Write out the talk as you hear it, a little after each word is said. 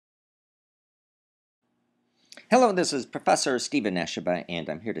Hello, this is Professor Stephen Neshiba, and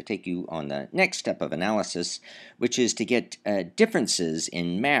I'm here to take you on the next step of analysis, which is to get differences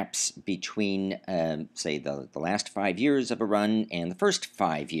in maps between, say, the last 5 years of a run and the first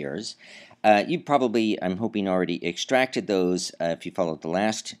 5 years. You probably, I'm hoping, already extracted those if you followed the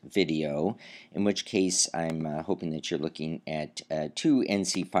last video, in which case I'm hoping that you're looking at two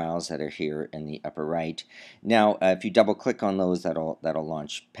NC files that are here in the upper right. Now, if you double click on those, that'll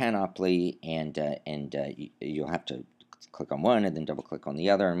launch Panoply, and you'll have to click on one and then double click on the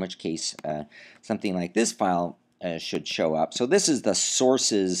other, in which case something like this file should show up. So this is the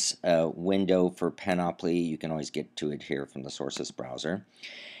sources window for Panoply. You can always get to it here from the sources browser.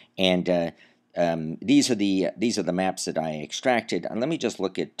 And these are the maps that I extracted. And let me just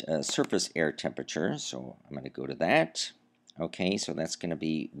look at surface air temperature. So I'm going to go to that. Okay, so that's going to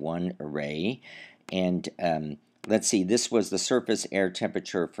be one array. And let's see, this was the surface air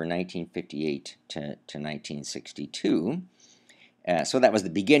temperature for 1958 to 1962. So that was the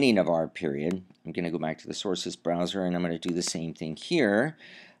beginning of our period. I'm going to go back to the sources browser, and I'm going to do the same thing here.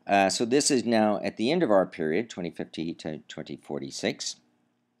 So this is now at the end of our period, 2050 to 2046.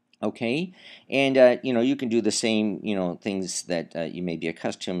 Okay, and you can do the same things that you may be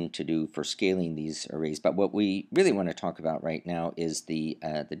accustomed to do for scaling these arrays. But what we really want to talk about right now is the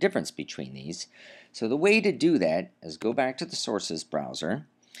difference between these. So the way to do that is go back to the sources browser,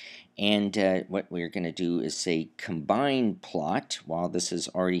 and what we're going to do is say combine plot. While this is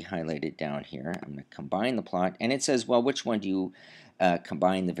already highlighted down here, I'm going to combine the plot, and it says, well, which one do you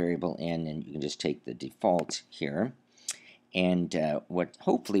combine the variable in? And you can just take the default here. And what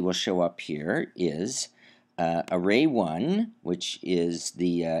hopefully will show up here is array 1, which is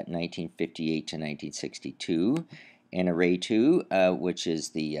the 1958 to 1962, and array 2, which is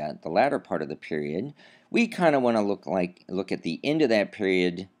the latter part of the period. We kind of want to look at the end of that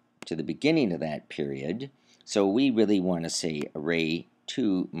period to the beginning of that period. So we really want to say array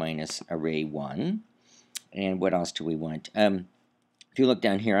 2 minus array 1. And what else do we want? If you look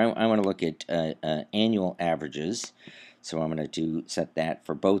down here, I want to look at annual averages. So I'm going to set that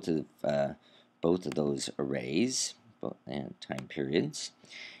for both of those arrays, time periods,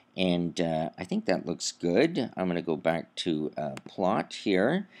 and I think that looks good. I'm going to go back to plot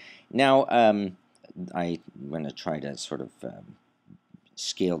here. Now I'm going to try to sort of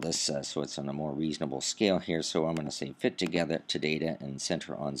scale this so it's on a more reasonable scale here. So I'm going to say fit together to data and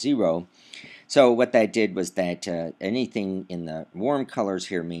center on 0. So what that did was that anything in the warm colors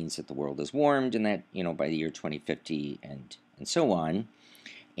here means that the world is warmed, and that by the year 2050 and so on.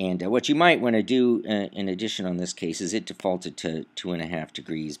 And what you might want to do in addition on this case is it defaulted to 2.5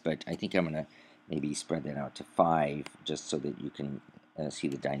 degrees, but I think I'm going to maybe spread that out to 5 just so that you can see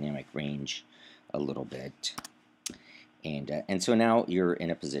the dynamic range a little bit. And so now you're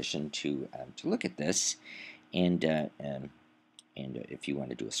in a position to look at this, and if you want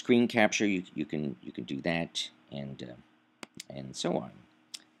to do a screen capture, you can do that, and so on.